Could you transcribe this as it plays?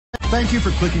Thank you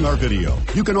for clicking our video.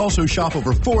 You can also shop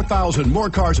over 4,000 more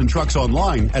cars and trucks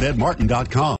online at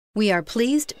edmartin.com. We are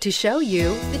pleased to show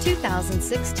you the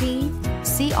 2016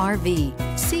 CR-V.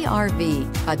 CR-V,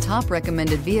 a top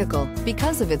recommended vehicle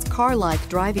because of its car-like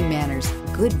driving manners,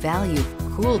 good value,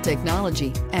 cool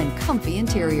technology, and comfy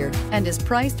interior, and is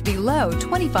priced below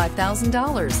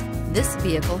 $25,000. This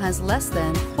vehicle has less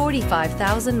than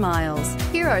 45,000 miles.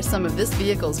 Here are some of this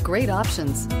vehicle's great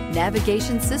options: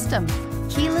 navigation system,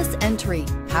 keyless entry,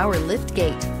 power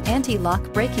liftgate, anti-lock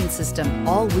braking system,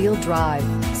 all-wheel drive,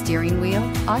 steering wheel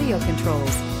audio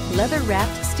controls,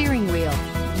 leather-wrapped steering wheel,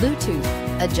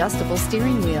 Bluetooth, adjustable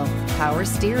steering wheel, power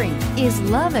steering. Is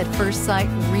love at first sight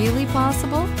really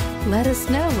possible? Let us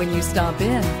know when you stop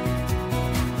in.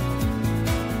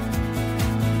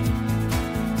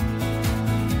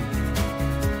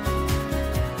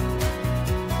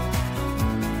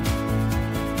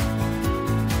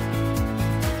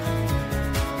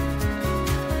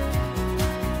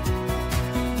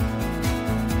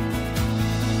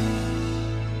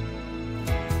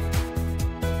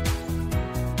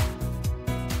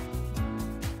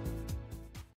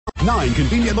 Nine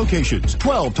convenient locations,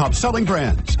 12 top-selling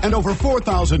brands, and over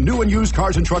 4,000 new and used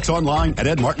cars and trucks online at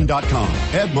edmartin.com.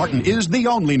 Ed Martin is the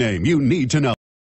only name you need to know.